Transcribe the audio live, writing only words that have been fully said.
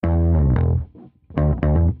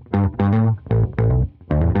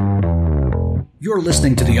You're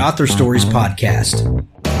listening to the Author Stories Podcast,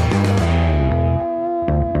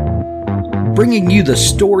 bringing you the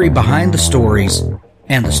story behind the stories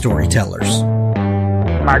and the storytellers.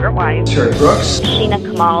 Margaret White, Terry Brooks, Sheena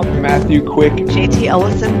Kamal, Matthew Quick, JT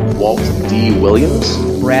Ellison, Walt D. Williams,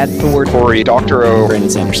 Brad Thor, Corey Doctorow, Brandon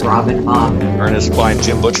Sanderson, Robin Mom, Ernest Blind,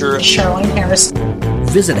 Jim Butcher, Sherwin Harris.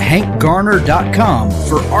 Visit hankgarner.com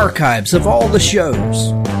for archives of all the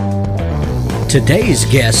shows. Today's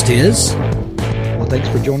guest is... Well, thanks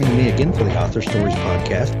for joining me again for the Author Stories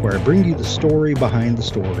Podcast, where I bring you the story behind the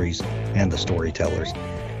stories and the storytellers.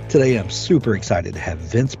 Today, I'm super excited to have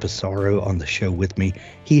Vince Pissarro on the show with me.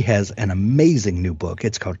 He has an amazing new book.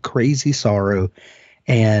 It's called Crazy Sorrow,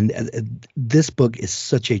 and this book is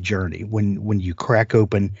such a journey when you crack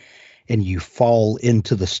open and you fall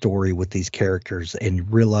into the story with these characters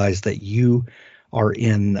and realize that you are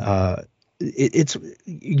in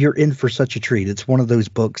you're in for such a treat. It's one of those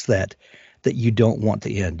books that you don't want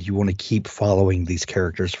to end. You want to keep following these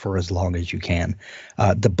characters for as long as you can.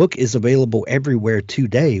 The book is available everywhere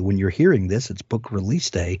today. When you're hearing this, it's book release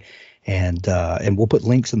day, and we'll put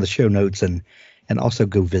links in the show notes and also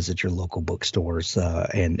go visit your local bookstores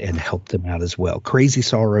and help them out as well. Crazy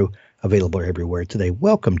Sorrow, available everywhere today.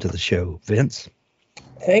 Welcome to the show, Vince.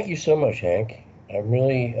 Thank you so much, Hank. I'm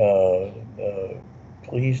really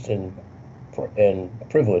pleased and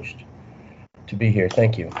privileged to be here.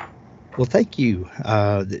 Thank you. Well, thank you.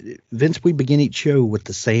 Vince, we begin each show with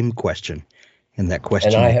the same question. And that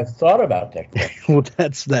question... And I have thought about that question. Well,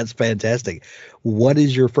 that's fantastic. What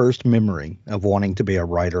is your first memory of wanting to be a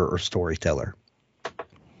writer or storyteller?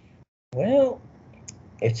 Well,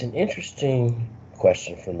 it's an interesting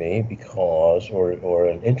question for me because, or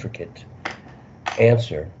an intricate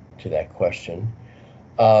answer to that question.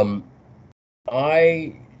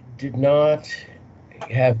 I did not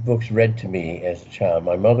have books read to me as a child.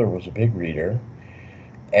 My mother was a big reader,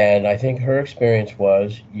 and I think her experience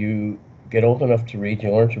was you get old enough to read,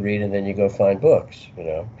 you learn to read, and then you go find books, you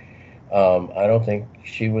know. I don't think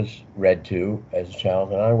she was read to as a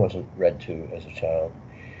child, and I wasn't read to as a child.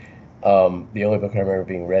 The only book I remember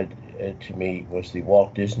being read to me was the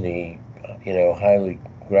Walt Disney, highly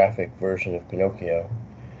graphic version of Pinocchio.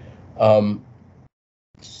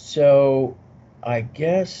 So I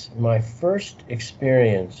guess my first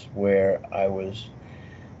experience where I was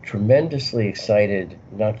tremendously excited,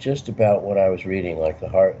 not just about what I was reading, like the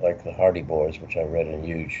Hardy Boys, which I read in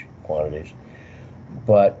huge quantities,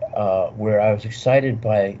 but where I was excited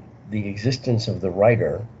by the existence of the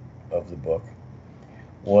writer of the book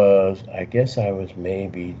was, I guess I was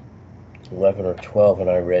maybe 11 or 12, and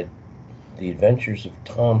I read The Adventures of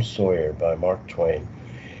Tom Sawyer by Mark Twain.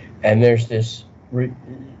 And there's this...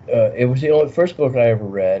 it was the first book I ever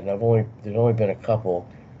read, and there's only been a couple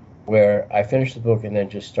where I finished the book and then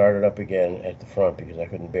just started up again at the front because I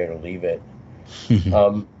couldn't bear to leave it.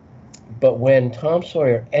 But when Tom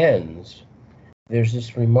Sawyer ends, there's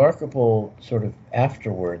this remarkable sort of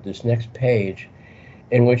afterword, this next page,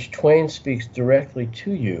 in which Twain speaks directly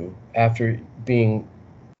to you after being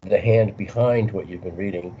the hand behind what you've been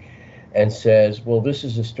reading, and says, well, this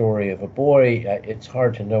is a story of a boy. It's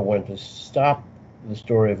hard to know when to stop the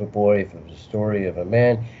story of a boy. If it was a story of a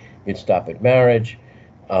man, you'd stop at marriage.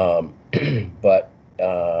 But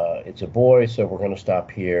it's a boy, so we're going to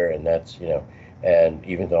stop here, and that's, and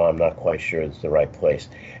even though I'm not quite sure it's the right place.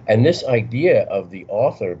 And this idea of the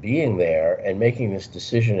author being there and making this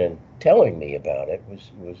decision and telling me about it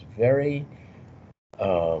was very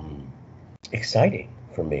exciting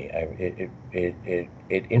for me.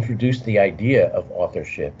 It introduced the idea of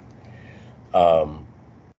authorship.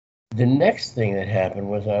 The next thing that happened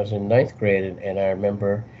was I was in ninth grade, and I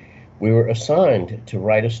remember we were assigned to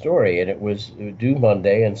write a story, and it was due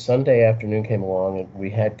Monday, and Sunday afternoon came along, and we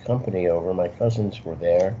had company over. My cousins were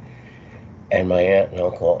there, and my aunt and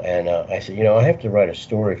uncle, and I said, I have to write a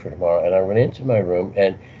story for tomorrow. And I went into my room,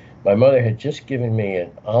 and my mother had just given me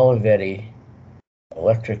an Olivetti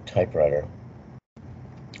electric typewriter,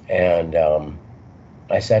 and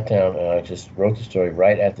I sat down and I just wrote the story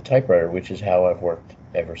right at the typewriter, which is how I've worked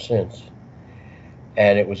ever since.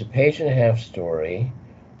 And it was a page-and-a-half story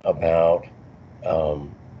about a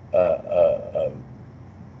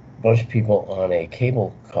bunch of people on a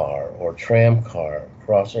cable car or tram car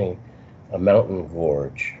crossing a mountain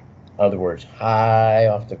gorge. In other words, high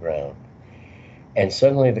off the ground. And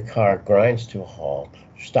suddenly the car grinds to a halt,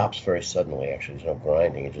 stops very suddenly, actually. There's no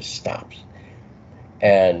grinding, it just stops.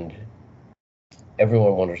 And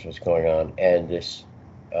everyone wonders what's going on. And this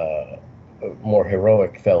more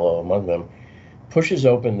heroic fellow among them pushes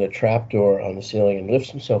open the trapdoor on the ceiling and lifts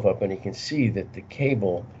himself up, and he can see that the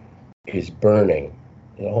cable is burning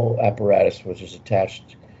the whole apparatus which is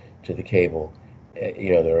attached to the cable.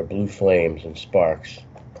 There are blue flames and sparks.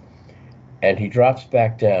 And he drops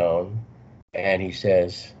back down and he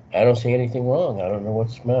says, "I don't see anything wrong. I don't know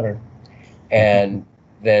what's the matter." And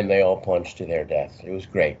then they all plunge to their death. It was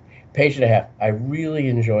great. Page and a half. I really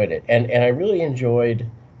enjoyed it. And I really enjoyed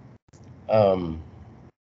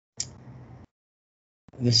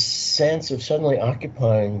the sense of suddenly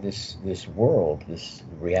occupying this world, this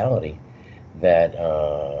reality that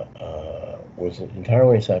was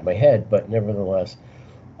entirely inside my head, but nevertheless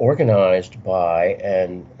organized by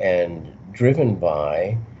and driven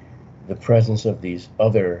by the presence of these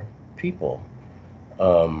other people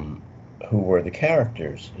who were the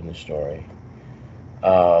characters in the story.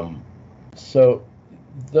 So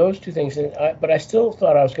those two things, but I still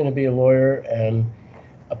thought I was going to be a lawyer and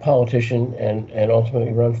a politician and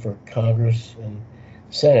ultimately run for Congress and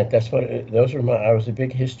Senate. I was a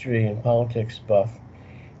big history and politics buff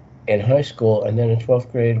in high school, and then in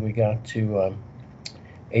 12th grade we got to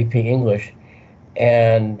AP English,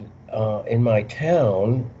 and in my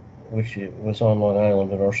town, which was on Long Island,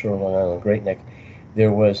 the North Shore of Long Island, Great Neck,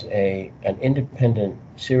 there was an independent,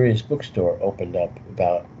 serious bookstore opened up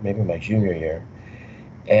about maybe my junior year,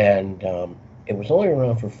 and it was only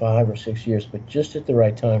around for 5 or 6 years, but just at the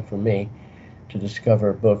right time for me to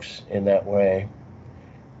discover books in that way.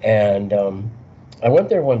 And I went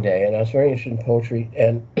there one day, and I was very interested in poetry,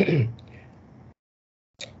 and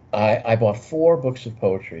I bought 4 books of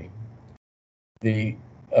poetry.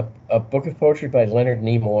 A book of poetry by Leonard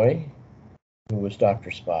Nimoy, who was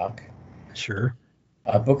Dr. Spock. Sure.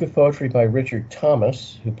 A book of poetry by Richard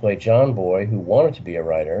Thomas, who played John Boy, who wanted to be a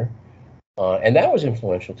writer. And that was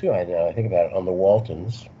influential, too. I think about it, on the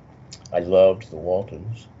Waltons. I loved the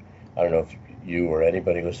Waltons. I don't know if you or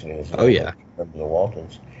anybody listening to this remember the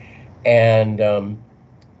Waltons. And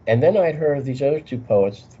then I'd heard these other 2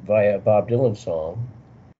 poets via Bob Dylan song,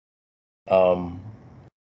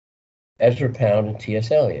 Ezra Pound and T.S.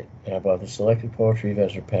 Eliot. And I bought the selected poetry of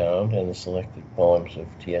Ezra Pound and the selected poems of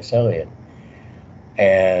T.S. Eliot.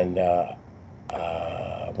 And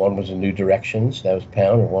one was A New Directions, that was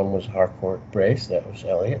Pound, and one was Harcourt Brace, that was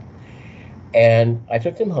Eliot. And I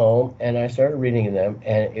took them home, and I started reading them,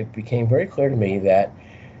 and it became very clear to me that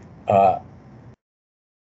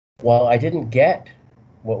while I didn't get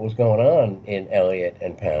what was going on in Eliot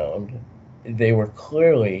and Pound, they were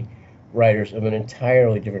clearly writers of an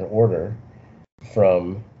entirely different order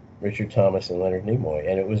from Richard Thomas and Leonard Nimoy.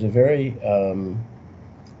 And it was a very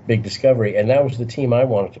big discovery, and that was the team I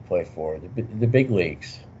wanted to play for, the big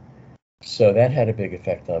leagues. So that had a big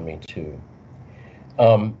effect on me, too.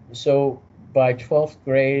 So by 12th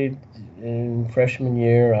grade, in freshman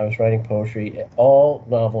year, I was writing poetry. All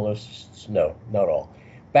novelists, no, not all.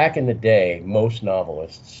 Back in the day, most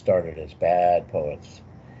novelists started as bad poets,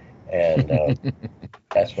 and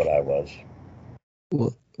that's what I was.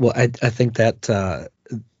 Well, I think that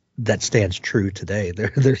that stands true today.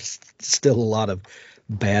 There's still a lot of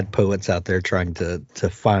bad poets out there trying to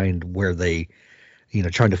find where they,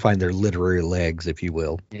 trying to find their literary legs, if you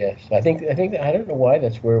will. Yes, I think I don't know why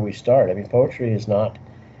that's where we start. I mean, poetry is not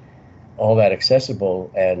all that accessible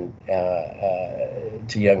and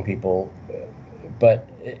to young people, but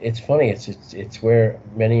it's funny. It's where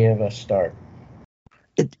many of us start.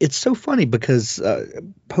 It's so funny because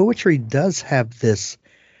poetry does have this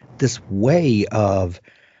way of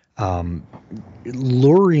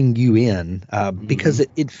luring you in because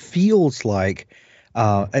it feels like,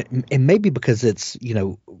 and maybe because it's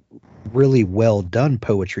really well done,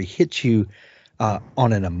 poetry hits you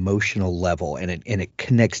on an emotional level, and it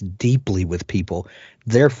connects deeply with people.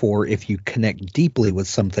 Therefore, if you connect deeply with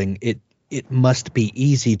something, it must be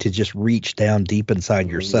easy to just reach down deep inside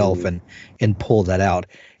yourself and pull that out.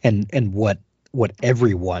 And what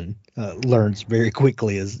everyone learns very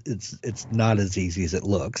quickly is it's not as easy as it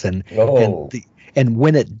looks. And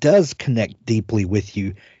when it does connect deeply with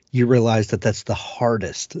you, you realize that that's the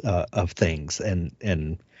hardest of things.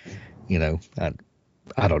 And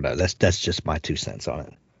I don't know. That's just my 2 cents on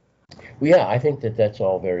it. Well, yeah, I think that's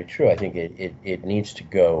all very true. I think it needs to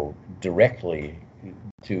go directly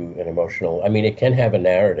to an emotional. I mean, it can have a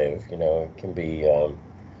narrative. It can be.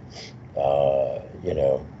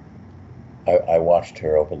 I watched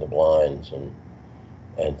her open the blinds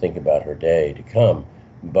and think about her day to come,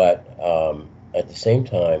 but at the same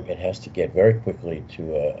time, it has to get very quickly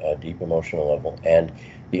to a deep emotional level. And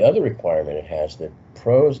the other requirement it has that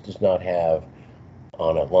prose does not have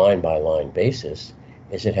on a line-by-line basis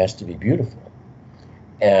is it has to be beautiful.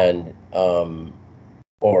 And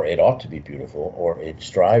or it ought to be beautiful, or it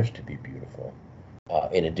strives to be beautiful,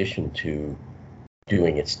 in addition to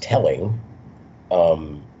doing its telling.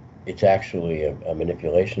 It's actually a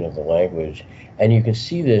manipulation of the language, and you can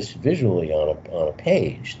see this visually on a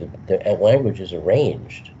page. The language is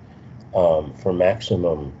arranged for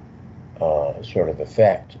maximum sort of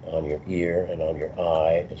effect on your ear and on your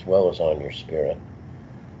eye, as well as on your spirit.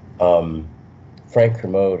 Frank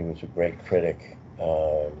Kermode, who was a great critic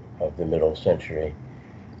of the middle century,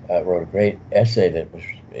 wrote a great essay that was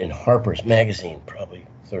in Harper's Magazine probably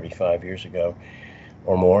 35 years ago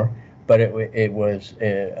or more. But it was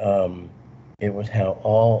how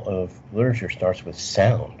all of literature starts with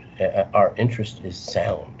sound. Our interest is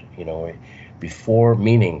sound. Before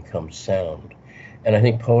meaning comes sound, and I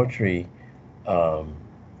think poetry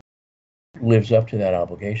lives up to that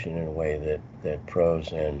obligation in a way that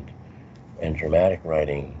prose and dramatic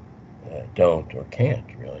writing don't or can't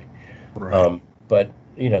really. Right. But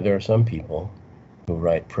there are some people who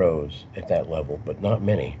write prose at that level, but not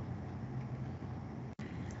many.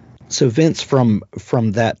 So Vince, from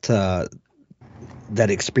that that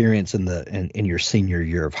experience in your senior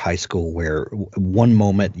year of high school, where one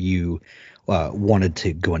moment you wanted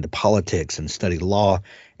to go into politics and study law,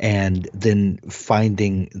 and then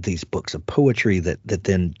finding these books of poetry that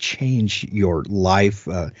then change your life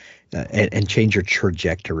and change your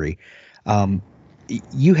trajectory.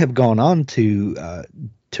 You have gone on to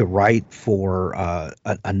write for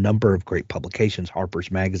a number of great publications: Harper's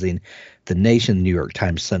Magazine, The Nation, New York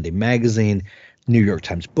Times Sunday Magazine, New York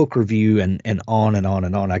Times Book Review, and on and on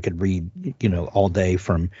and on. I could read all day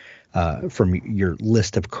from your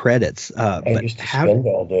list of credits. I used to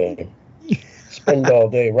spend all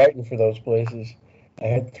day writing for those places. I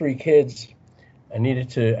had 3 kids. I needed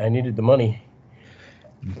the money.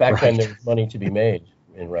 Back then, there was money to be made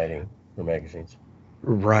in writing for magazines.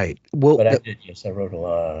 Right. Well, but I did. Yes, I wrote a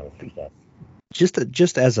lot of stuff.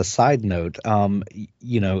 Just as a side note,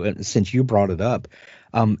 since you brought it up,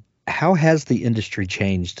 how has the industry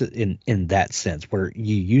changed in that sense, where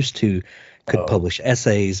you used to could publish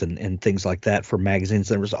essays and things like that for magazines?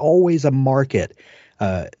 There was always a market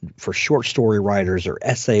for short story writers or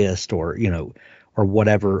essayists or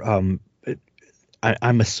whatever.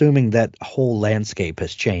 I'm assuming that whole landscape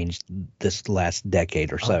has changed this last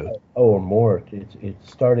decade or so. Or more. It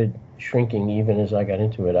started shrinking even as I got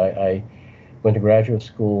into it. I went to graduate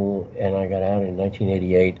school and I got out in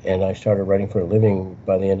 1988, and I started writing for a living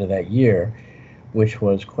by the end of that year, which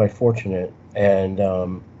was quite fortunate. And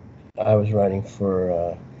I was writing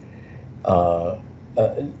for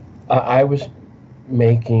I was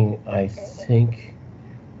making, I think,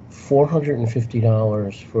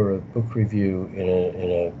 $450 for a book review in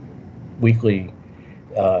a weekly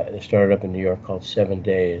that started up in New York called 7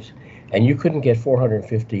 Days, and you couldn't get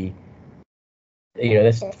 $450.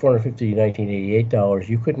 That's $450 $1988 dollars.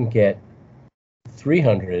 You couldn't get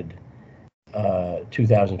 $300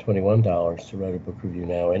 2021 dollars to write a book review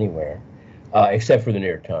now anywhere, except for the New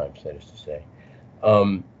York Times, that is to say,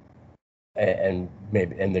 and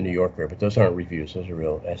the New Yorker. But those aren't reviews; those are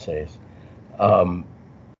real essays. The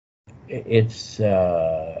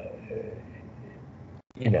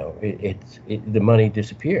money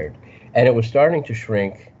disappeared, and it was starting to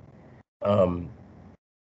shrink.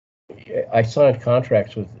 I signed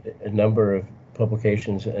contracts with a number of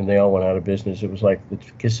publications, and they all went out of business. It was like the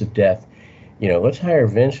kiss of death. Let's hire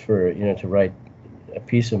Vince for to write a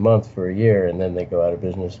piece a month for a year, and then they go out of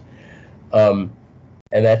business. And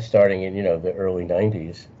that's starting in the early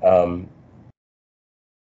 90s,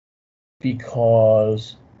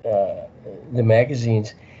 because the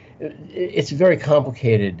magazines. It's a very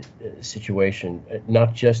complicated situation.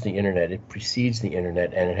 Not just the internet; it precedes the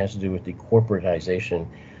internet, and it has to do with the corporatization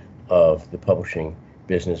of the publishing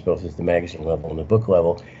business, both at the magazine level and the book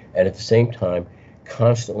level, and at the same time,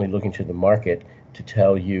 constantly looking to the market to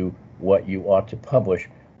tell you what you ought to publish,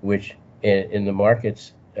 which in the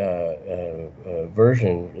market's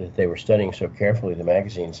version that they were studying so carefully, the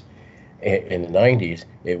magazines in the 90s,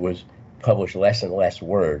 it was publish less and less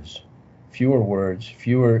words, fewer words,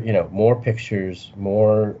 fewer, more pictures,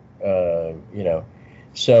 more,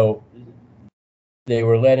 so they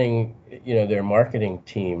were letting, their marketing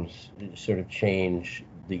teams sort of change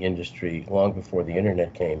the industry long before the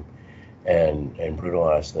internet came and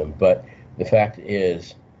brutalized them. But the fact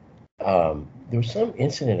is, there was some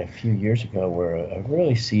incident a few years ago where a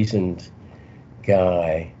really seasoned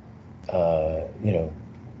guy,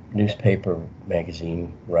 newspaper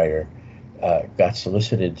magazine writer, got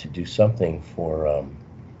solicited to do something for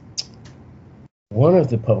one of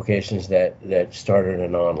the publications that started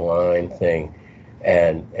an online thing,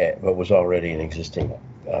 and what was already an existing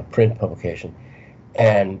print publication.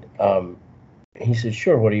 And he said,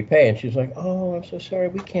 "Sure, what do you pay?" And she was like, "Oh, I'm so sorry,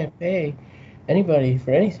 we can't pay anybody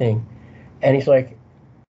for anything." And he's like,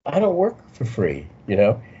 I don't work for free, you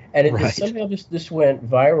know? And Right. somehow this went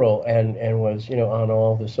viral and was, you know, on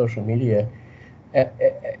all the social media.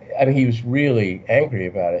 I mean, he was really angry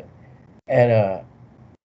about it. And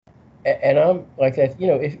I'm like that, you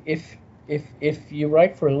know, if you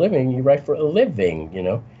write for a living, you write for a living, you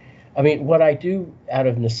know? I mean, what I do out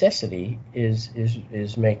of necessity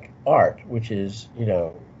is make art, which is, you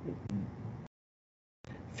know,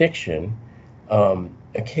 fiction,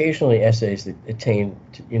 occasionally essays that attain,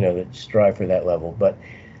 you know, that strive for that level. But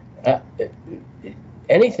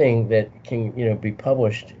anything that can, you know, be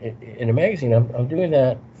published in a magazine, I'm doing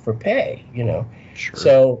that for pay, you know. Sure.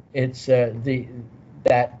 So it's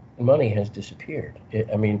that money has disappeared.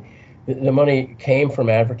 I mean, the money came from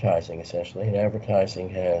advertising essentially, and advertising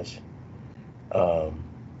has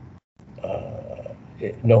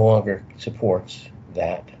it no longer supports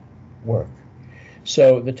that work.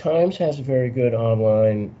 So the Times has a very good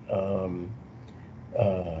online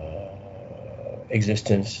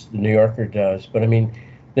existence. The New Yorker does, but I mean,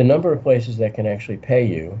 the number of places that can actually pay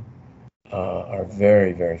you are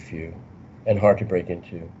very, very few and hard to break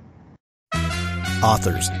into.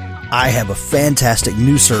 Authors, I have a fantastic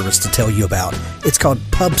new service to tell you about. It's called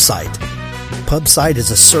PubSite. PubSite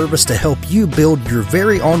is a service to help you build your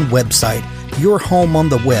very own website, your home on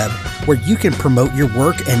the web, where you can promote your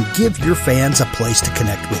work and give your fans a place to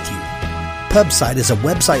connect with you. PubSite is a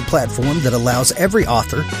website platform that allows every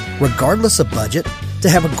author, regardless of budget, to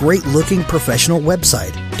have a great-looking professional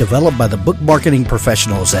website developed by the book marketing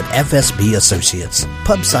professionals at FSB Associates.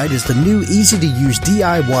 PubSite is the new, easy-to-use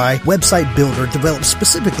DIY website builder developed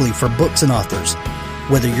specifically for books and authors.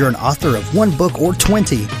 Whether you're an author of one book or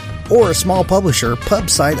 20, or a small publisher,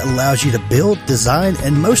 PubSite allows you to build, design,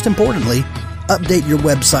 and most importantly, update your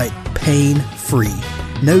website pain-free.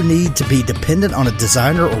 No need to be dependent on a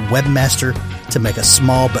designer or webmaster to make a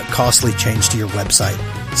small but costly change to your website.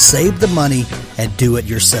 Save the money and do it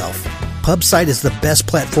yourself. PubSite is the best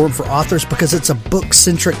platform for authors because it's a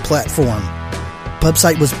book-centric platform.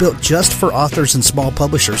 PubSite was built just for authors and small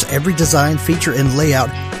publishers. Every design, feature, and layout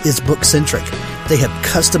is book-centric. They have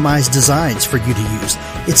customized designs for you to use.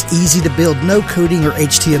 It's easy to build. No coding or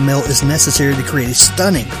HTML is necessary to create a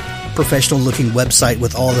stunning, professional-looking website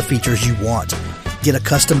with all the features you want. Get a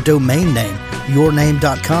custom domain name,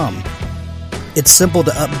 yourname.com. It's simple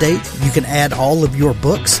to update. You can add all of your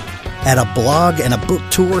books, add a blog and a book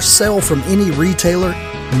tour, sell from any retailer,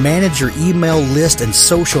 manage your email list and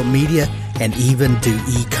social media, and even do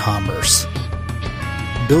e-commerce.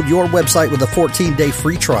 Build your website with a 14-day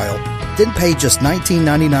free trial, then pay just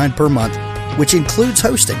 $19.99 per month, which includes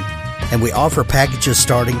hosting, and we offer packages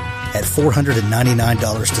starting at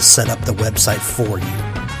 $499 to set up the website for you.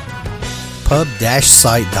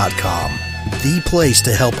 Pub-site.com, the place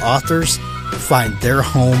to help authors find their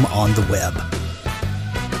home on the web.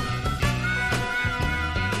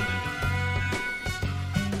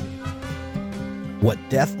 What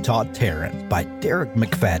Death Taught Terrence by Derek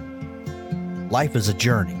McFadden. Life is a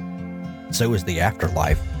journey. So is the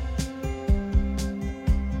afterlife.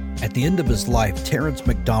 At the end of his life, Terrence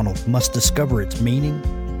McDonald must discover its meaning,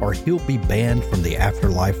 or he'll be banned from the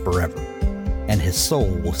afterlife forever, and his soul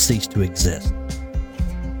will cease to exist.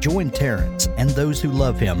 Join Terrence and those who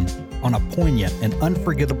love him on a poignant and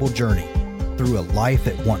unforgettable journey through a life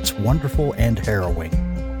at once wonderful and harrowing.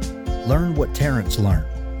 Learn what Terrence learned.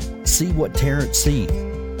 See what Terrence sees.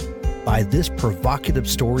 By this provocative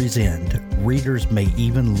story's end, readers may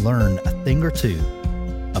even learn a thing or two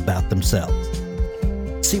about themselves.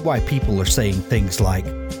 See why people are saying things like,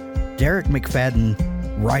 Derek McFadden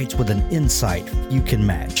writes with an insight few can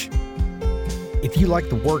match. If you like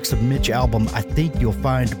the works of Mitch Albom, I think you'll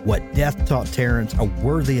find What Death Taught Terrence a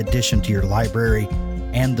worthy addition to your library,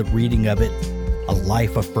 and the reading of it a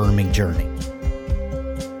life-affirming journey.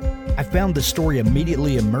 I found the story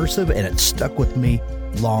immediately immersive, and it stuck with me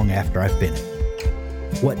long after I finished.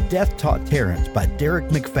 What Death Taught Terrence by Derek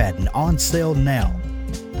McFadden, on sale now.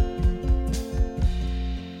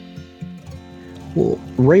 Well,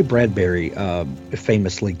 Ray Bradbury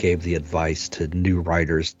famously gave the advice to new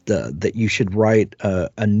writers that you should write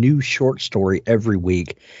a new short story every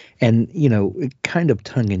week. And, you know, kind of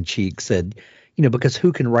tongue-in-cheek said, you know, because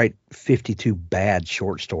who can write 52 bad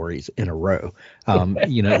short stories in a row,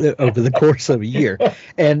 you know, over the course of a year?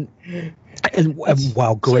 And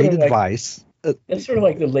while great advice... It's sort of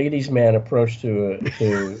like the ladies' man approach to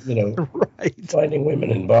you know, right. finding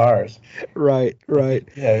women in bars. Right.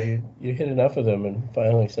 Yeah, you hit enough of them, and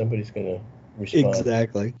finally somebody's going to respond.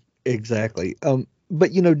 Exactly.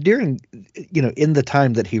 But, you know, in the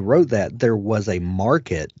time that he wrote that, there was a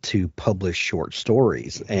market to publish short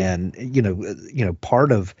stories. And, you know,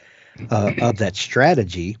 part of of that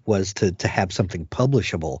strategy was to have something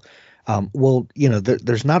publishable. Well,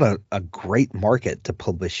 there's not a great market to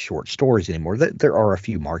publish short stories anymore. There are a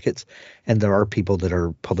few markets, and there are people that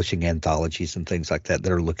are publishing anthologies and things like that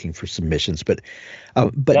are looking for submissions. But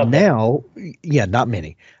Not now, yeah, not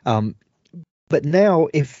many. But now,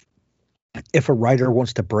 if a writer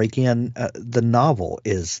wants to break in, the novel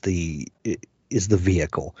is the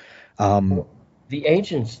vehicle. The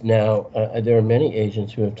agents now, there are many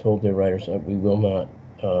agents who have told their writers that we will not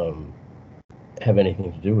have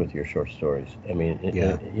anything to do with your short stories. I mean,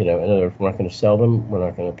 Yeah. in other words, we're not going to sell them. We're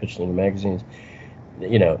not going to pitch them to magazines.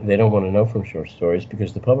 They don't want to know from short stories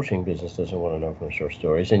because the publishing business doesn't want to know from short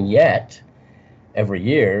stories. And yet, every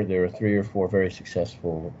year, there are 3 or 4 very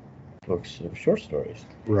successful books of short stories.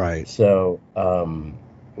 Right. So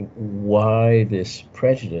why this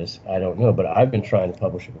prejudice, I don't know. But I've been trying to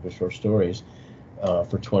publish a book of short stories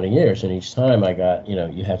for 20 years. And each time I got,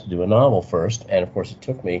 you have to do a novel first. And, of course, it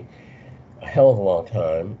took me a hell of a long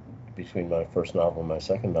time between my first novel and my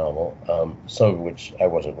second novel, some of which I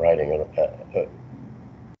wasn't writing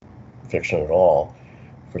fiction at all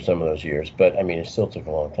for some of those years. But, I mean, it still took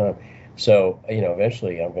a long time. So,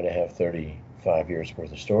 eventually I'm going to have 35 years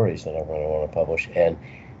worth of stories that I'm going to want to publish. And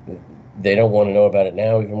they don't want to know about it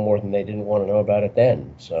now even more than they didn't want to know about it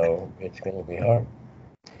then. So it's going to be hard.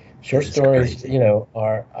 Short stories, crazy.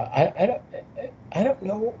 are, I don't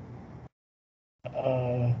know.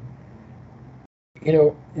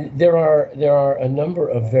 There are a number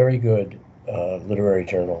of very good literary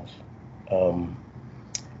journals,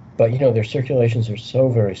 but their circulations are so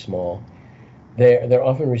very small. They're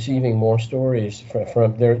often receiving more stories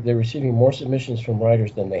from they're receiving more submissions from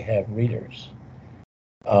writers than they have readers,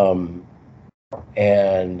 and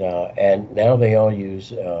now they all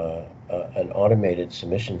use an automated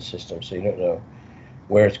submission system, so you don't know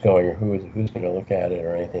where it's going or who's going to look at it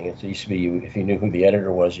or anything. It used to be if you knew who the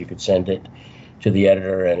editor was, you could send it to the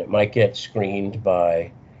editor, and it might get screened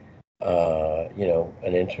by, an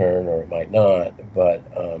intern, or it might not. But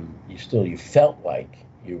you felt like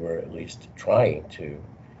you were at least trying to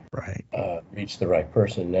reach the right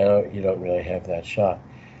person. Now you don't really have that shot.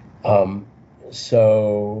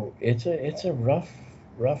 So it's a rough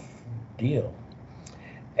deal.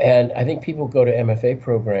 And I think people go to MFA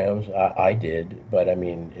programs. I did, but I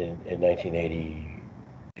mean in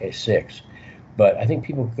 1986. But I think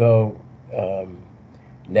people go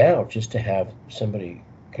now just to have somebody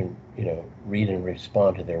can read and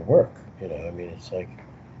respond to their work. I mean, it's like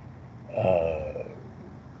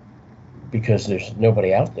because there's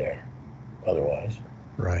nobody out there otherwise.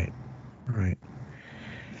 Right.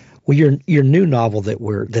 Well, your new novel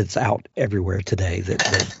that's out everywhere today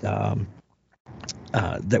that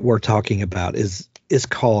we're talking about is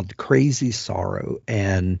called Crazy Sorrow,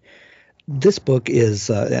 and this book is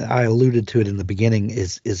I alluded to it in the beginning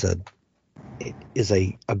is a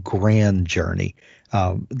grand journey.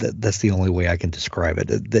 That's the only way I can describe it.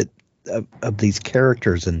 That of these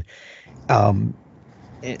characters and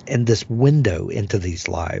this window into these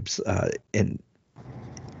lives, and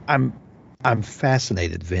I'm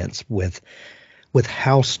fascinated, Vince, with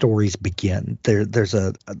how stories begin. There's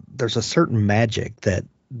a certain magic that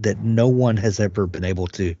no one has ever been able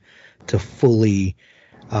to fully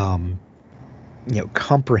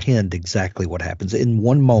comprehend exactly what happens. In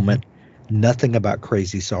one moment, nothing about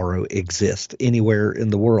Crazy Sorrow exists anywhere in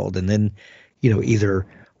the world, and then either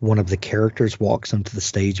one of the characters walks onto the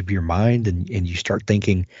stage of your mind, and you start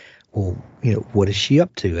thinking, well, what is she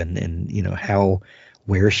up to, and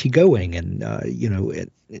where is she going, and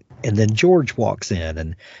and then George walks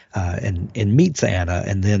in and meets Anna,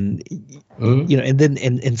 and then and then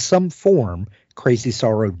in some form Crazy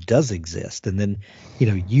Sorrow does exist, and then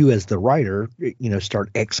you as the writer start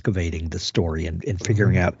excavating the story and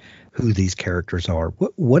figuring out who these characters are.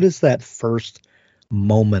 What is that first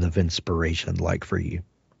moment of inspiration like for you?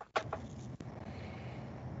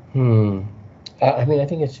 I mean, I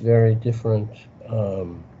think it's very different.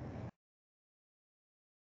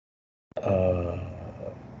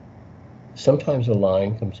 Sometimes a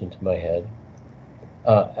line comes into my head.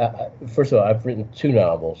 First of all, I've written 2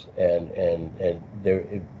 novels, and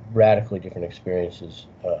they're radically different experiences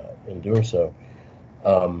in doing so.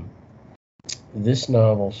 This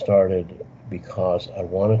novel started because I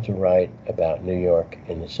wanted to write about New York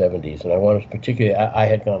in the 70s, and I wanted particularly, I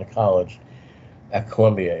had gone to college at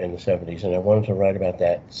Columbia in the 70s, and I wanted to write about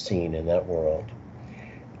that scene in that world.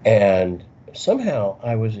 And somehow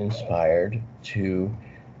I was inspired to,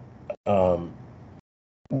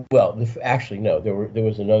 actually, no, there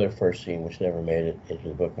was another first scene which never made it into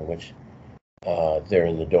the book, in which they're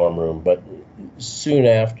in the dorm room, but soon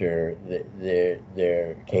after,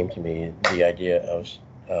 there came to me the idea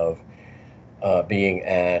of being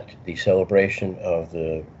at the celebration of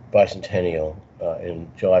the bicentennial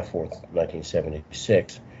in July 4th,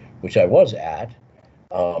 1976, which I was at,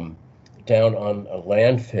 down on a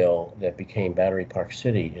landfill that became Battery Park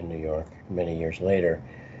City in New York many years later.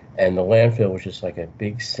 And the landfill was just like a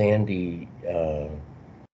big sandy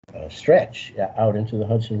stretch out into the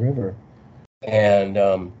Hudson River. And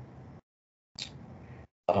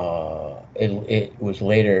it was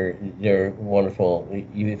later, there are wonderful,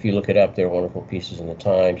 if you look it up, there are wonderful pieces in the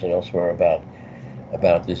Times and elsewhere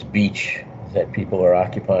about this beach that people are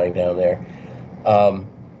occupying down there.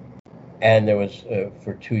 And there was,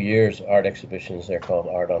 for 2 years, art exhibitions there called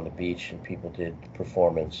Art on the Beach, and people did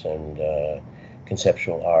performance and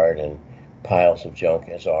conceptual art and piles of junk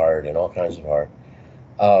as art and all kinds of art.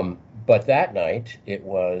 But that night, it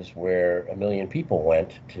was where 1 million people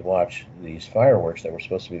went to watch these fireworks that were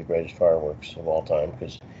supposed to be the greatest fireworks of all time,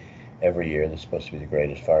 because every year they're supposed to be the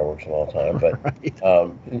greatest fireworks of all time. But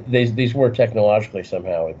right. These were technologically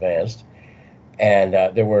somehow advanced. And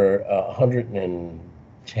there were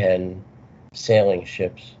 110 sailing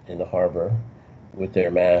ships in the harbor with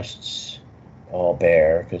their masts all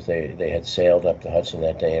bare, because they had sailed up the Hudson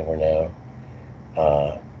that day and were now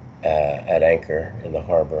at anchor in the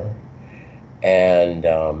harbor. And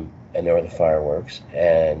there were the fireworks,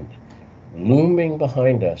 and looming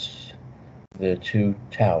behind us, the two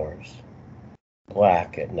towers,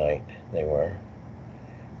 black at night they were,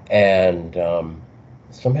 and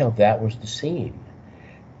somehow that was the scene.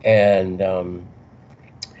 And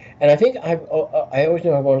I think I always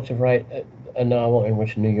knew I wanted to write a novel in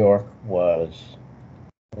which New York was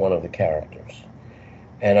one of the characters,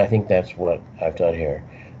 and I think that's what I've done here.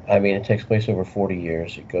 I mean, it takes place over 40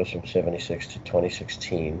 years. It goes from 76 to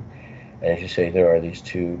 2016. And as you say, there are these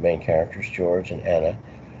two main characters, George and Anna.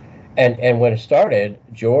 And when it started,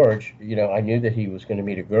 George, I knew that he was going to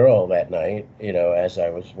meet a girl that night, as I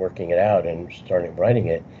was working it out and started writing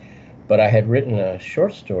it. But I had written a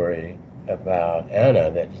short story about Anna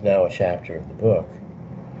that is now a chapter of the book.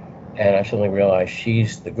 And I suddenly realized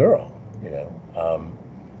she's the girl,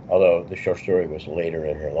 although the short story was later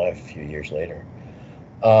in her life, a few years later.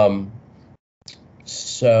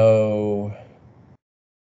 So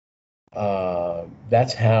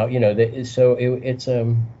that's how,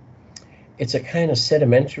 it's a kind of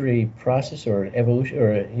sedimentary process or an evolution,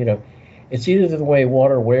 or, it's either the way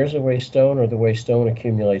water wears away stone or the way stone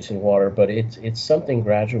accumulates in water, but it's something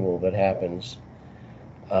gradual that happens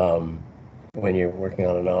when you're working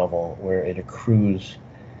on a novel, where it accrues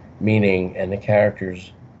meaning and the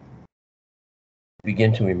characters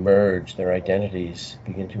begin to emerge, their identities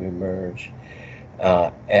begin to emerge.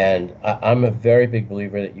 And I'm a very big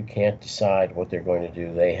believer that you can't decide what they're going to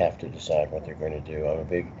do. They have to decide what they're going to do. I'm a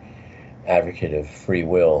big advocate of free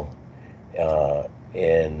will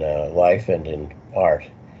in life and in art.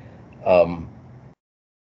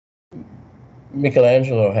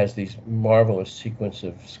 Michelangelo has these marvelous sequence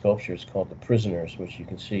of sculptures called The Prisoners, which you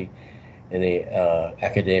can see in the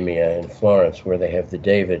Accademia in Florence, where they have the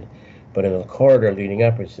David. But in the corridor leading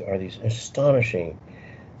up are these astonishing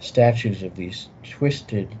statues of these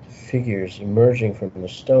twisted figures emerging from the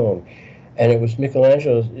stone. And it was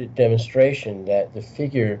Michelangelo's demonstration that the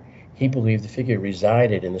figure, he believed the figure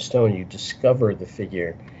resided in the stone. You discover the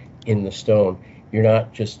figure in the stone. You're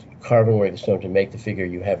not just carving away the stone to make the figure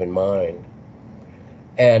you have in mind.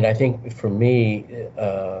 And I think for me,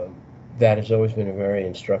 that has always been a very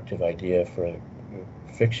instructive idea for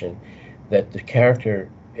fiction, that the character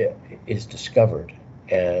is discovered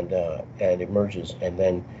and emerges, and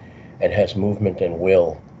then it has movement and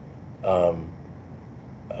will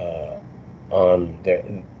on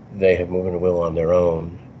they have movement and will on their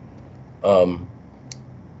own,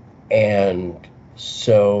 and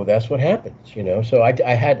so that's what happens, So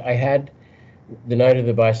I had the night of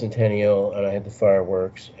the bicentennial, and I had the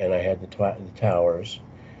fireworks, and I had the towers,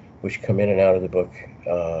 which come in and out of the book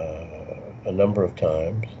a number of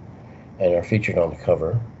times, and are featured on the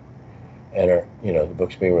cover, and are, the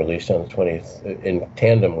book's being released on the 20th, in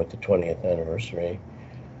tandem with the 20th anniversary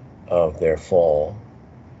of their fall.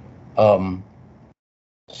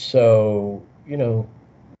 So,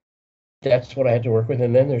 that's what I had to work with.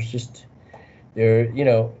 And then there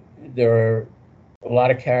are a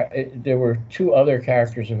lot of there were two other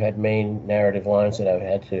characters who had main narrative lines that I've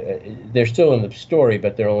had to, they're still in the story,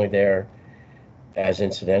 but they're only there as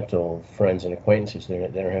incidental friends and acquaintances. They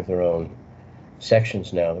don't have their own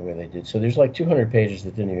sections now the way they did. So there's like 200 pages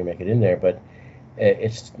that didn't even make it in there, but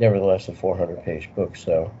it's nevertheless a 400-page book.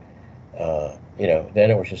 So,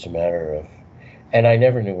 then it was just a matter of, and I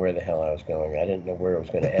never knew where the hell I was going. I didn't know where it was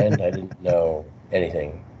going to end. I didn't know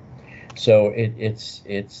anything. So it's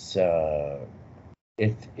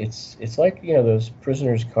like, those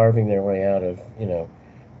prisoners carving their way out of,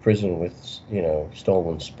 prison with,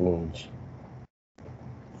 stolen spoons.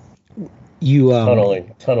 You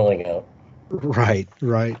tunneling out. Right.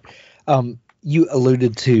 You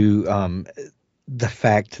alluded to the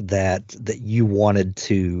fact that you wanted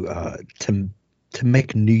to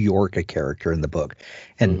make New York a character in the book,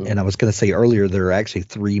 and I was going to say earlier, there are actually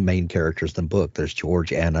three main characters in the book. There's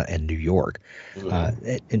George, Anna, and New York.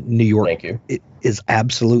 And New York Thank you. is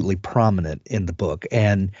absolutely prominent in the book,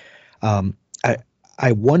 and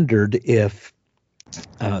I wondered if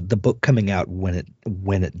the book coming out when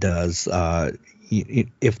it does,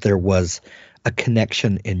 if there was a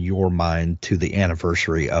connection in your mind to the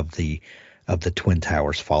anniversary of the Twin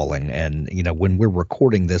Towers falling. And when we're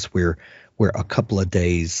recording this, we're a couple of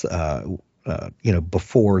days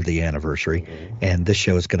before the anniversary, and this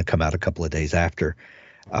show is going to come out a couple of days after.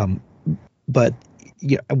 But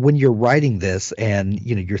when you're writing this, and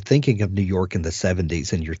you're thinking of New York in the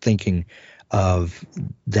 70s, and you're thinking of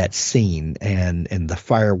that scene and the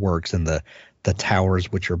fireworks and the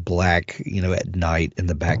towers, which are black, at night in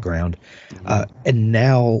the background. And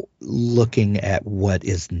now looking at what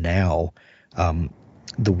is now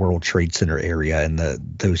the World Trade Center area, and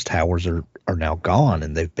those towers are now gone,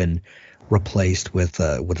 and they've been replaced with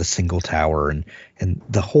a single tower, and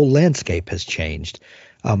the whole landscape has changed.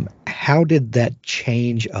 How did that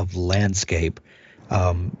change of landscape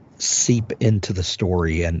seep into the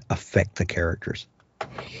story and affect the characters?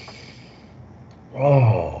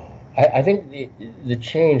 I think the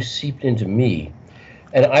change seeped into me,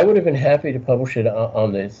 and I would have been happy to publish it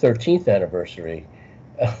on the 13th anniversary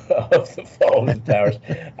of the fall of the towers.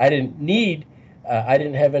 I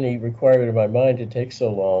didn't have any requirement in my mind to take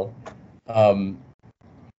so long.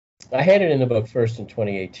 I had it in the book first in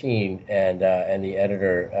 2018, and the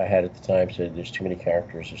editor I had at the time said, "There's too many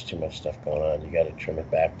characters, there's too much stuff going on. You got to trim it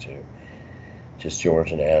back to just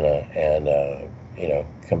George and Anna, and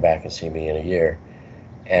come back and see me in a year."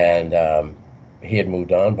 And he had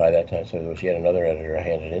moved on by that time, so there was yet another editor I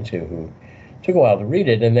handed into who took a while to read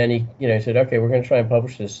it, and then he said, "Okay, we're going to try and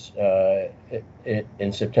publish this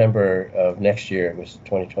in September of next year." It was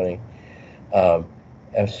 2020.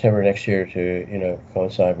 September next year to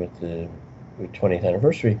coincide with the 20th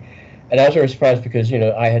anniversary. And I was very surprised because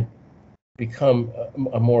I had become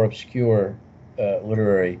a more obscure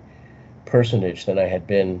literary personage than I had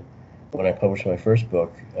been when I published my first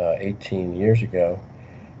book 18 years ago.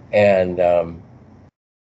 And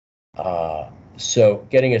so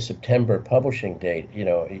getting a September publishing date,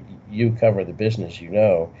 you cover the business,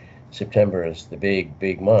 September is the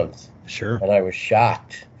big month. Sure. And I was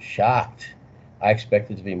shocked. I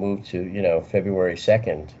expected to be moved to, February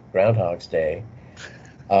 2nd, Groundhog's Day.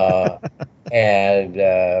 And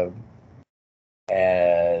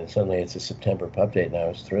suddenly it's a September pub date, and I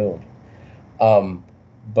was thrilled.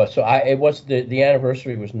 But so it was the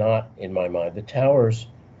anniversary was not in my mind. The towers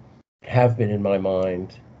have been in my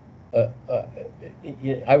mind.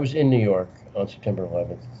 I was in New York on September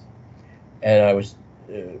 11th, and I was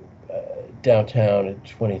downtown at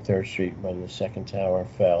 23rd Street when the second tower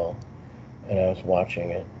fell, and I was watching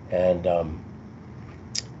it, and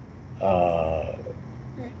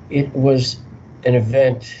it was an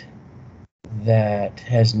event that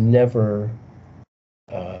has never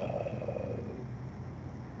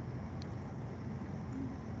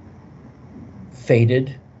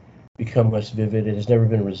faded, become less vivid. It has never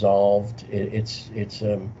been resolved. It's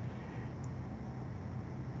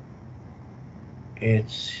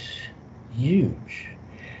huge.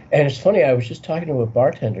 And it's funny, I was just talking to a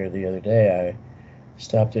bartender the other day. I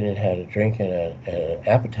stopped in and had a drink and an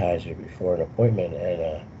appetizer before an appointment,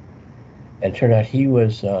 and turned out he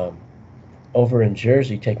was over in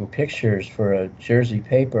Jersey taking pictures for a Jersey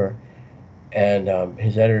paper, and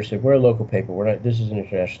his editor said, "We're a local paper. We're not. This is an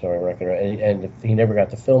international story. We're not gonna." And he never got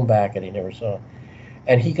the film back, and he never saw.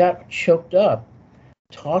 And he got choked up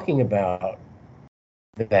talking about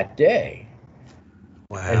that day.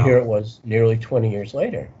 Wow. And here it was, nearly 20 years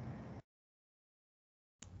later.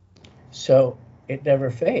 So it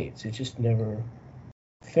never fades. It just never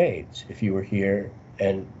fades. If you were here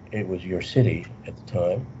and it was your city at the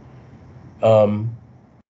time.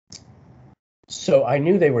 So I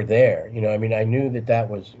knew they were there. I knew that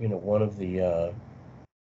was, one of the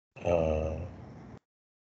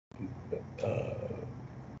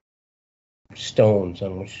stones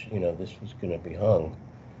on which, this was going to be hung.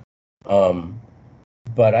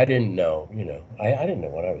 But I didn't know, I didn't know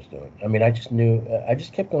what I was doing. I just knew, I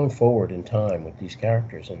just kept going forward in time with these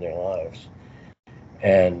characters and their lives.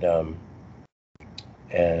 And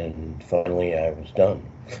finally I was done.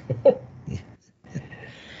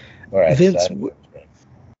 Vince,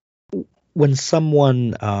 when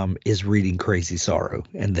someone is reading Crazy Sorrow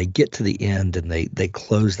and they get to the end and they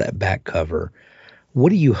close that back cover, what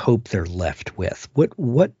do you hope they're left with?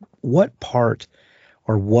 What part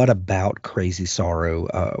or what about Crazy Sorrow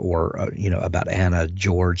or about Anna,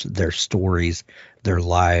 George, their stories, their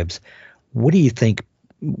lives? What do you think?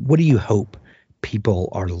 What do you hope people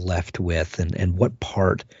are left with, and what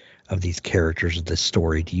part of these characters of this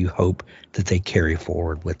story do you hope that they carry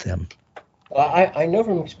forward with them? I know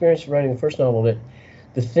from experience writing the first novel that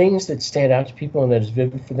the things that stand out to people and that is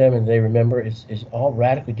vivid for them and they remember is all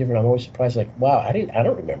radically different. I'm always surprised, like, wow, I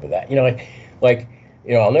don't remember that.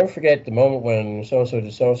 I'll never forget the moment when so-and-so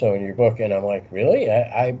did so-and-so in your book, and I'm like, really?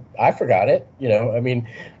 I forgot it.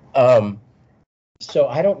 So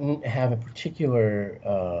I don't have a particular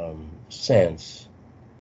sense.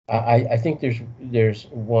 I think there's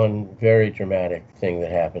one very dramatic thing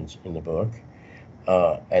that happens in the book,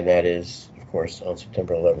 and that is, of course, on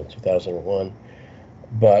September 11th, 2001.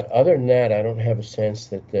 But other than that, I don't have a sense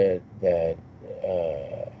that there's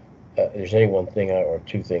any one thing or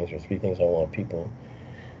two things or three things I want people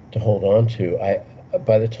to hold on to.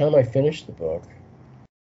 By the time I finished the book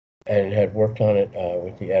and had worked on it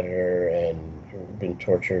with the editor and been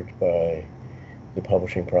tortured by the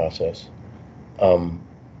publishing process,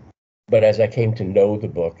 but as I came to know the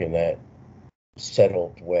book in that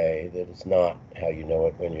settled way, that it's not how you know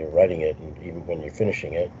it when you're writing it and even when you're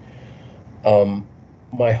finishing it,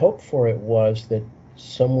 my hope for it was that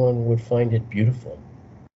someone would find it beautiful.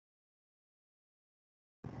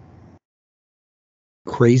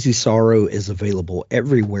 Crazy Sorrow is available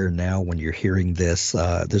everywhere now. When you're hearing this,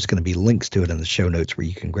 there's going to be links to it in the show notes where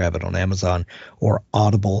you can grab it on Amazon or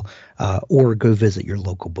Audible, or go visit your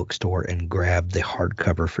local bookstore and grab the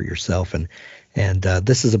hardcover for yourself. And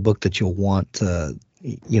this is a book that you'll want, on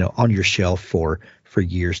your shelf for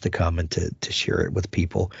years to come, and to share it with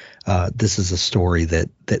people. This is a story that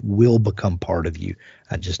will become part of you.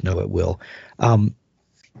 I just know it will.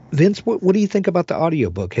 Vince, what do you think about the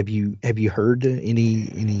audiobook? Have you heard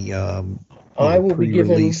any I will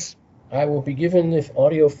pre-release? I will be given the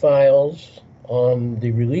audio files on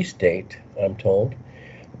the release date, I'm told.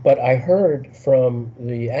 But I heard from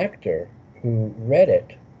the actor who read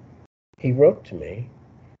it. He wrote to me,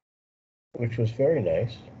 which was very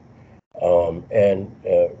nice, and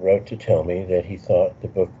wrote to tell me that he thought the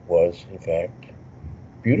book was, in fact,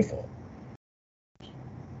 beautiful.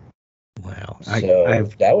 Wow. So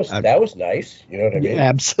that was nice. You know what I mean?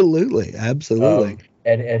 Absolutely.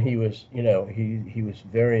 And he was, he was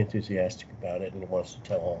very enthusiastic about it and wants to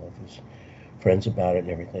tell all of his friends about it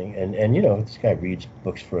and everything. And this guy reads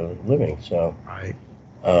books for a living. So right.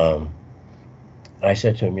 I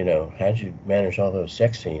said to him, how'd you manage all those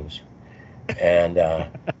sex scenes? And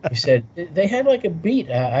he said, they had like a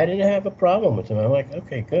beat. I didn't have a problem with them. I'm like,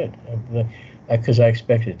 okay, good. Because I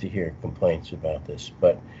expected to hear complaints about this.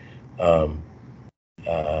 But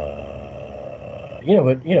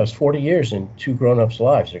it's 40 years and two grown-ups'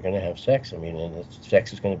 lives. They're going to have sex. I mean, and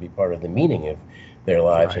sex is going to be part of the meaning of their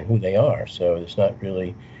lives and who they are. So it's not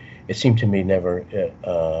really, it seemed to me, never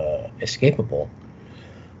escapable.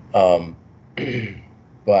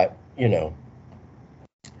 But,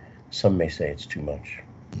 some may say it's too much.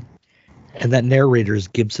 And that narrator is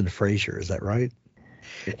Gibson Fraser, is that right?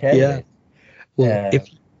 Yeah. Well,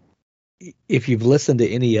 if you've listened to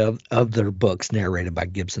any of their books narrated by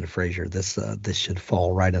Gibson Fraser, this should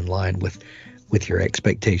fall right in line with your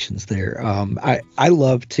expectations there. I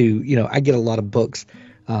love to, I get a lot of books,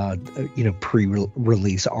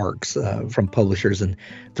 pre-release arcs from publishers, and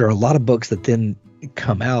there are a lot of books that then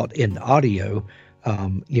come out in audio,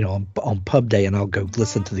 on Pub Day, and I'll go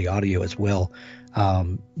listen to the audio as well,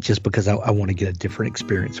 just because I want to get a different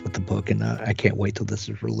experience with the book, and I can't wait till this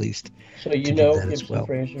is released. So Gibson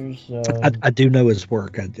Fraser's... I do know his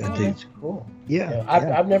work. I do. That's cool. Yeah.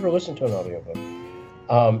 I've never listened to an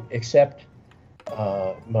audiobook, except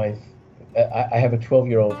I have a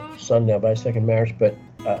 12-year-old son now by second marriage, but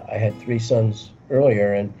I had 3 sons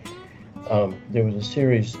earlier, and there was a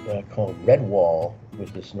series called Red Wall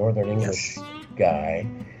with this Northern English guy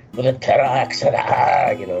with a terror accent,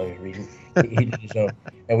 he's reading. He did his own,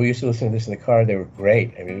 and we used to listen to this in the car. They were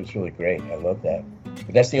great. I mean, it was really great. I love that.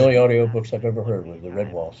 But that's the only audiobooks I've ever heard, was the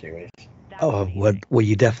Red Wall series. Oh, well,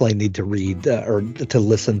 you definitely need to read or to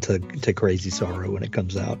listen to Crazy Sorrow when it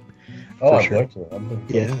comes out. Oh, I'm going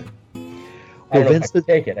to. Yeah. I don't know if I Vince, can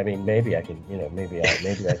take it. I mean, maybe I can, maybe I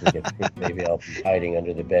can get sick. Maybe I'll be hiding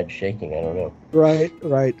under the bed shaking. I don't know.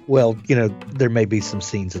 right. Well, there may be some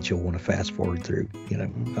scenes that you'll want to fast forward through,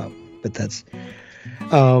 but that's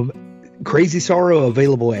Crazy Sorrow,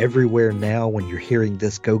 available everywhere now. When you're hearing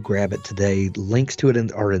this, go grab it today. Links to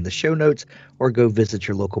it are in the show notes, or go visit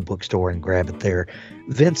your local bookstore and grab it there.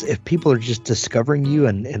 Vince, if people are just discovering you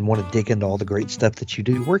and want to dig into all the great stuff that you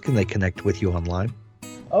do, where can they connect with you online?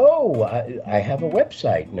 Oh, I have a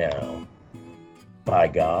website now. By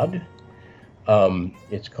God.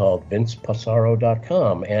 It's called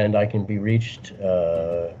vincepasaro.com, and I can be reached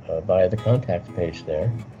via the contact page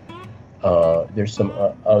there. There's some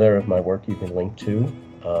other of my work you can link to,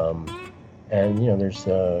 and there's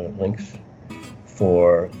links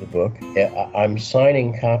for the book. I'm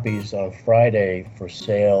signing copies on Friday for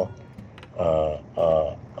sale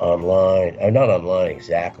online. Not online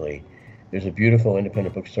exactly. There's a beautiful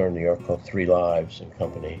independent bookstore in New York called Three Lives and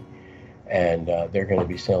Company, and they're going to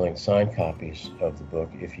be selling signed copies of the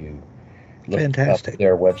book. If you look up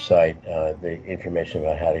their website, the information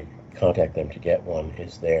about how to contact them to get one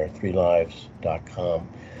is there, threelives.com.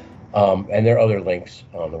 And there are other links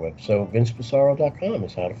on the web. So vincepasaro.com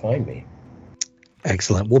is how to find me.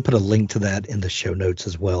 Excellent. We'll put a link to that in the show notes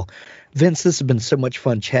as well. Vince, this has been so much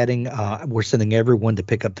fun chatting. We're sending everyone to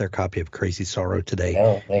pick up their copy of Crazy Sorrow today.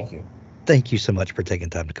 Oh, thank you. Thank you so much for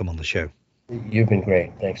taking time to come on the show. You've been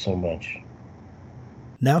great. Thanks so much.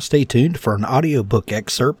 Now stay tuned for an audiobook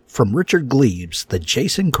excerpt from Richard Gleaves' The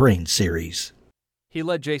Jason Crane series. He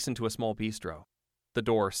led Jason to a small bistro. The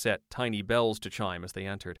door set tiny bells to chime as they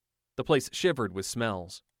entered. The place shivered with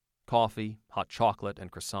smells. Coffee, hot chocolate,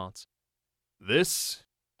 and croissants. "This,"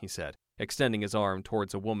 he said, extending his arm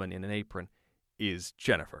towards a woman in an apron, "is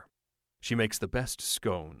Jennifer. She makes the best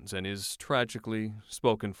scones and is tragically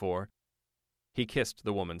spoken for." He kissed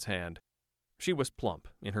the woman's hand. She was plump,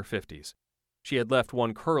 in her 50s. She had left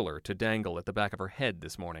one curler to dangle at the back of her head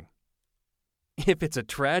this morning. "If it's a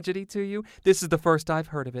tragedy to you, this is the first I've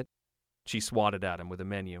heard of it." She swatted at him with a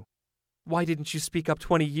menu. "Why didn't you speak up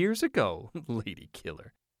 20 years ago, lady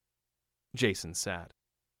killer?" Jason sat.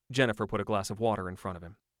 Jennifer put a glass of water in front of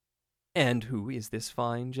him. "And who is this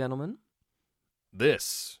fine gentleman?"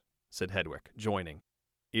 "This," said Hedwig, joining,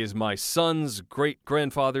 "is my son's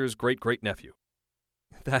great-grandfather's great-great-nephew."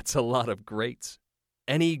 "That's a lot of greats.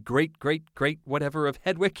 Any great-great-great-whatever of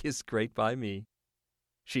Hedwig is great by me."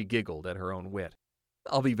 She giggled at her own wit.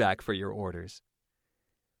 "I'll be back for your orders."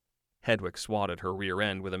 Hedwig swatted her rear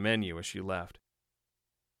end with a menu as she left.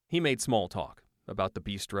 He made small talk about the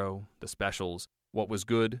bistro, the specials, what was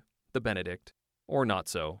good, the Benedict, or not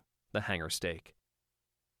so, the hanger steak.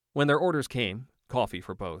 When their orders came, coffee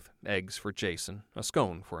for both, eggs for Jason, a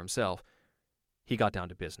scone for himself, he got down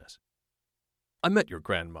to business. "I met your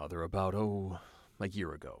grandmother about, a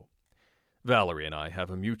year ago. Valerie and I have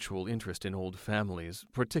a mutual interest in old families,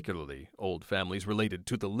 particularly old families related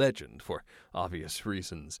to the legend for obvious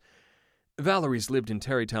reasons. Valerie's lived in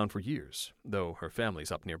Tarrytown for years, though her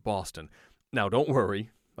family's up near Boston. Now don't worry,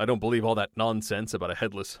 I don't believe all that nonsense about a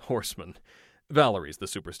headless horseman. Valerie's the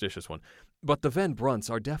superstitious one. But the Van Brunts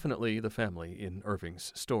are definitely the family in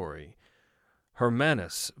Irving's story.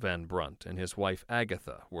 Hermanus Van Brunt and his wife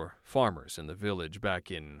Agatha were farmers in the village back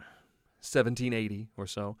in 1780 or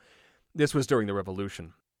so. This was during the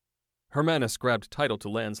Revolution. Hermanus grabbed title to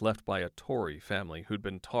lands left by a Tory family who'd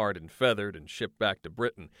been tarred and feathered and shipped back to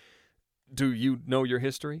Britain. Do you know your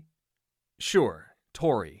history? Sure,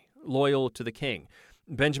 Tory, loyal to the king.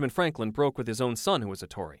 Benjamin Franklin broke with his own son who was a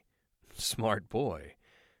Tory. Smart boy.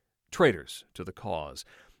 Traitors to the cause,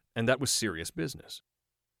 and that was serious business.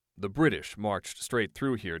 The British marched straight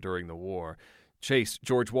through here during the war, chased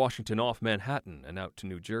George Washington off Manhattan and out to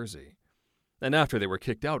New Jersey. And after they were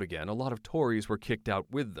kicked out again, a lot of Tories were kicked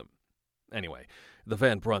out with them. Anyway, the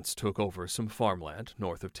Van Brunts took over some farmland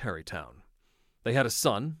north of Tarrytown. They had a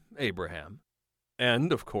son, Abraham.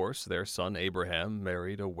 And, of course, their son Abraham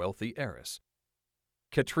married a wealthy heiress.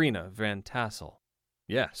 Katrina Van Tassel.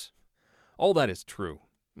 Yes, all that is true.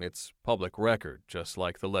 It's public record, just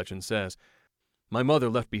like the legend says. My mother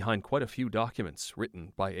left behind quite a few documents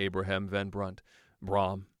written by Abraham Van Brunt,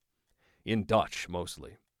 Brom, in Dutch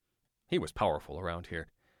mostly. He was powerful around here.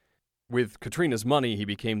 With Katrina's money, he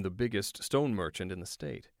became the biggest stone merchant in the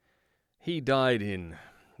state. He died in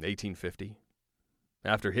 1850.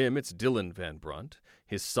 After him, it's Dillon Van Brunt,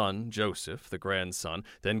 his son, Joseph, the grandson,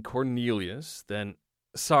 then Cornelius, then...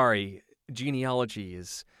 Sorry, genealogy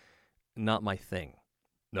is not my thing.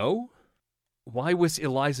 No? Why was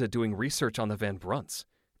Eliza doing research on the Van Brunts?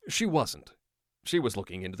 She wasn't. She was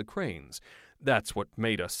looking into the Cranes. That's what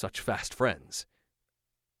made us such fast friends.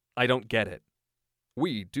 I don't get it.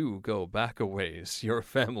 We do go back a ways, your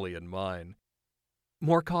family and mine.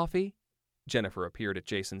 More coffee? Jennifer appeared at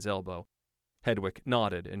Jason's elbow. Hedwig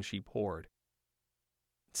nodded, and she poured.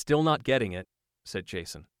 Still not getting it, said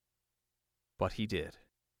Jason. But he did.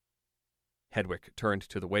 Hedwig turned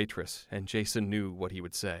to the waitress, and Jason knew what he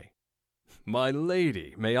would say. My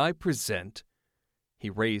lady, may I present? He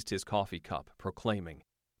raised his coffee cup, proclaiming,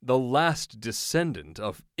 the last descendant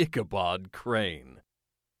of Ichabod Crane.